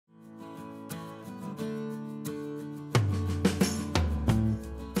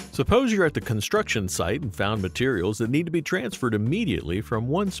Suppose you're at the construction site and found materials that need to be transferred immediately from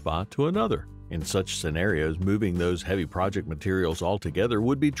one spot to another. In such scenarios, moving those heavy project materials altogether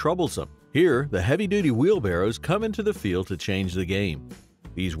would be troublesome. Here, the heavy-duty wheelbarrows come into the field to change the game.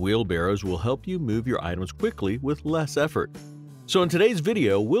 These wheelbarrows will help you move your items quickly with less effort. So in today's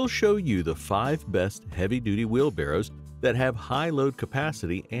video, we'll show you the 5 best heavy-duty wheelbarrows that have high load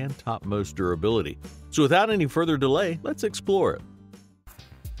capacity and topmost durability. So without any further delay, let's explore it.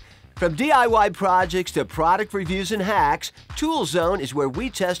 From DIY projects to product reviews and hacks, Tool Zone is where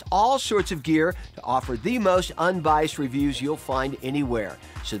we test all sorts of gear to offer the most unbiased reviews you'll find anywhere,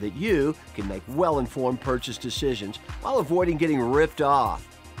 so that you can make well-informed purchase decisions while avoiding getting ripped off.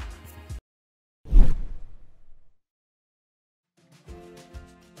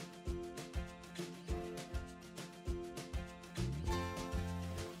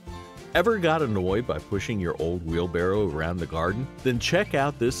 Ever got annoyed by pushing your old wheelbarrow around the garden? Then check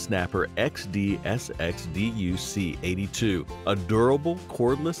out this Snapper XD-SX-DUC82, a durable,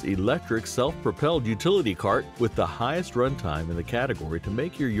 cordless, electric, self-propelled utility cart with the highest runtime in the category to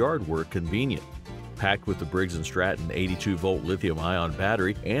make your yard work convenient. Packed with the Briggs & Stratton 82-volt lithium-ion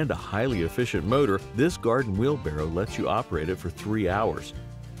battery and a highly efficient motor, this garden wheelbarrow lets you operate it for 3 hours.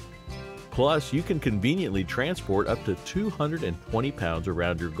 Plus, you can conveniently transport up to 220 pounds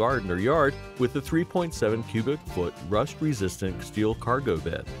around your garden or yard with the 3.7 cubic foot rust-resistant steel cargo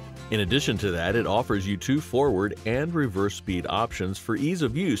bed. In addition to that, it offers you 2 forward and reverse speed options for ease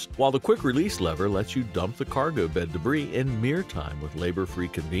of use, while the quick release lever lets you dump the cargo bed debris in mere time with labor-free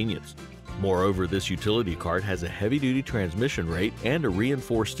convenience. Moreover, this utility cart has a heavy-duty transmission rate and a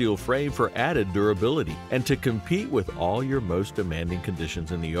reinforced steel frame for added durability and to compete with all your most demanding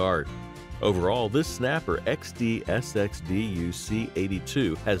conditions in the yard. Overall, this Snapper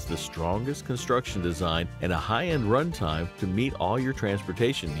XD-SX-DUC82 has the strongest construction design and a high-end runtime to meet all your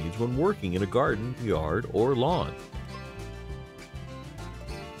transportation needs when working in a garden, yard, or lawn.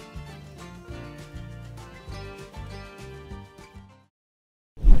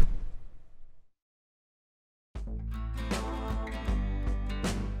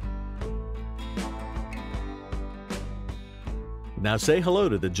 Now say hello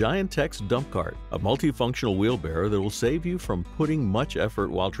to the Giantex Dump Cart, a multifunctional wheelbarrow that will save you from putting much effort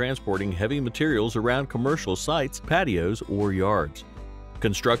while transporting heavy materials around commercial sites, patios, or yards.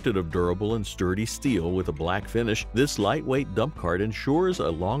 Constructed of durable and sturdy steel with a black finish, this lightweight dump cart ensures a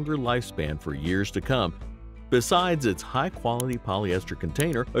longer lifespan for years to come. Besides, its high-quality polyester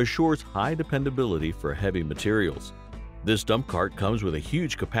container assures high dependability for heavy materials. This dump cart comes with a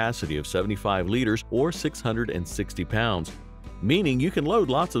huge capacity of 75 liters or 660 pounds. Meaning you can load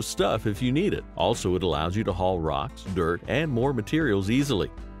lots of stuff if you need it. Also, it allows you to haul rocks, dirt, and more materials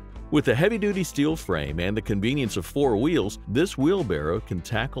easily. With a heavy-duty steel frame and the convenience of 4 wheels, this wheelbarrow can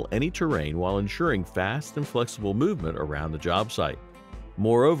tackle any terrain while ensuring fast and flexible movement around the job site.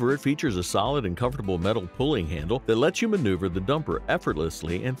 Moreover, it features a solid and comfortable metal pulling handle that lets you maneuver the dumper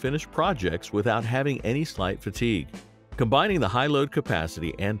effortlessly and finish projects without having any slight fatigue. Combining the high load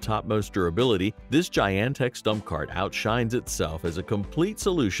capacity and topmost durability, this Giantex dump cart outshines itself as a complete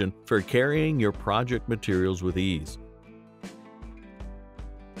solution for carrying your project materials with ease.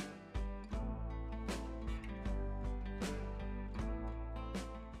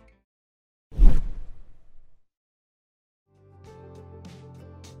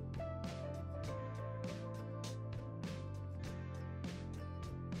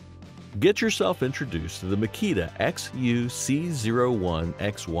 Get yourself introduced to the Makita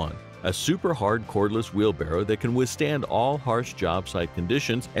XU-C01X1, a super hard cordless wheelbarrow that can withstand all harsh job site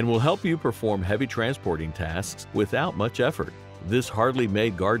conditions and will help you perform heavy transporting tasks without much effort. This hardly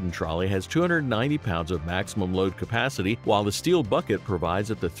made garden trolley has 290 pounds of maximum load capacity, while the steel bucket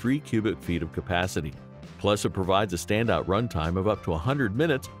provides up to 3 cubic feet of capacity. Plus, it provides a standout runtime of up to 100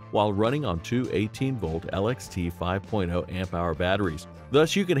 minutes while running on 2 18-volt LXT 5.0 amp-hour batteries.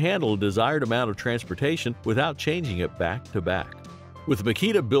 Thus, you can handle a desired amount of transportation without changing it back to back. With the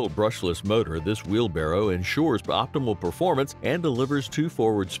Makita-built brushless motor, this wheelbarrow ensures optimal performance and delivers 2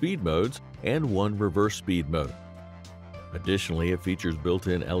 forward speed modes and 1 reverse speed mode. Additionally, it features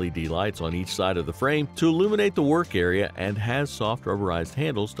built-in LED lights on each side of the frame to illuminate the work area and has soft rubberized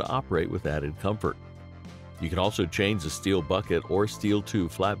handles to operate with added comfort. You can also change the steel bucket or steel tube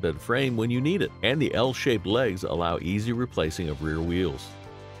flatbed frame when you need it, and the L-shaped legs allow easy replacing of rear wheels.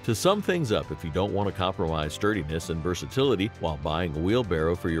 To sum things up, if you don't want to compromise sturdiness and versatility while buying a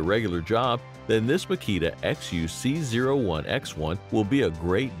wheelbarrow for your regular job, then this Makita XU-C01X1 will be a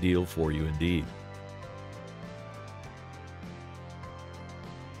great deal for you indeed.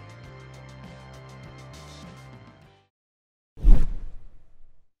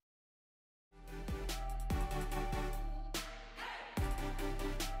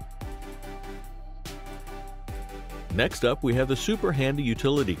 Next up, we have the Super Handy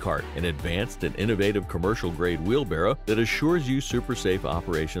Utility Cart, an advanced and innovative commercial-grade wheelbarrow that assures you super safe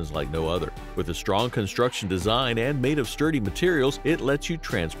operations like no other. With a strong construction design and made of sturdy materials, it lets you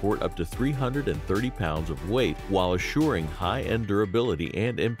transport up to 330 pounds of weight while assuring high-end durability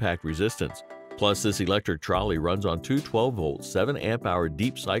and impact resistance. Plus, this electric trolley runs on two 12-volt, 7-amp-hour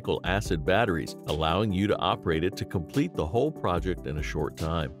deep-cycle acid batteries, allowing you to operate it to complete the whole project in a short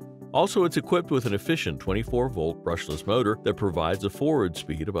time. Also, it's equipped with an efficient 24-volt brushless motor that provides a forward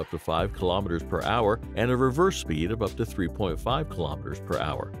speed of up to 5 km per hour and a reverse speed of up to 3.5 km per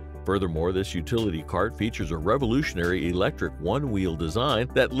hour. Furthermore, this utility cart features a revolutionary electric one-wheel design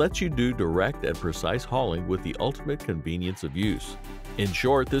that lets you do direct and precise hauling with the ultimate convenience of use. In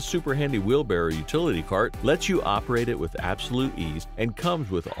short, this super handy wheelbarrow utility cart lets you operate it with absolute ease and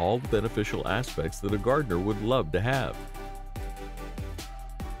comes with all the beneficial aspects that a gardener would love to have.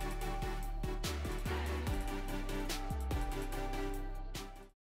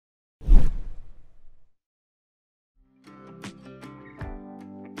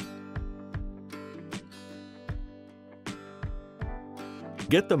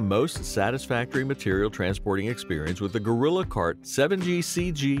 Get the most satisfactory material transporting experience with the Gorilla Cart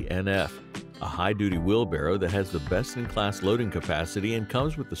 7GCG-NF, a high-duty wheelbarrow that has the best-in-class loading capacity and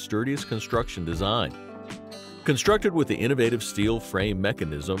comes with the sturdiest construction design. Constructed with the innovative steel frame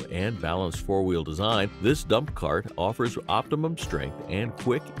mechanism and balanced four-wheel design, this dump cart offers optimum strength and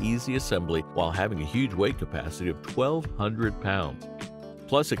quick, easy assembly while having a huge weight capacity of 1,200 pounds.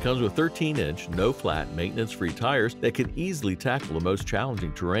 Plus, it comes with 13-inch, no-flat, maintenance-free tires that can easily tackle the most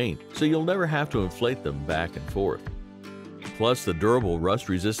challenging terrain, so you'll never have to inflate them back and forth. Plus, the durable,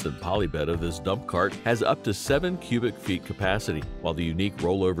 rust-resistant polybed of this dump cart has up to 7 cubic feet capacity, while the unique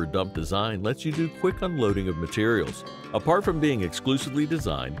rollover dump design lets you do quick unloading of materials. Apart from being exclusively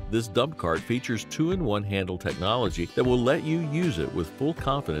designed, this dump cart features 2-in-1 handle technology that will let you use it with full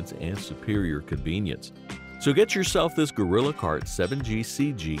confidence and superior convenience. So get yourself this Gorilla Cart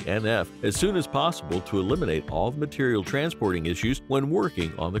 7GCG-NF as soon as possible to eliminate all the material transporting issues when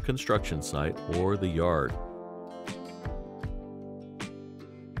working on the construction site or the yard.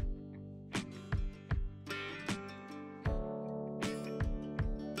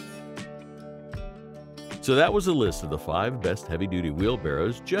 So that was a list of the 5 best heavy-duty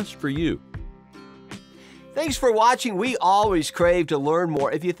wheelbarrows just for you. Thanks for watching. We always crave to learn more.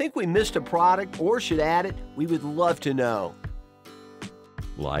 If you think we missed a product or should add it, we would love to know.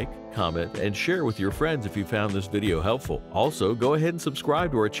 Like, comment, and share with your friends if you found this video helpful. Also, go ahead and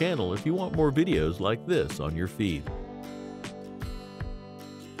subscribe to our channel if you want more videos like this on your feed.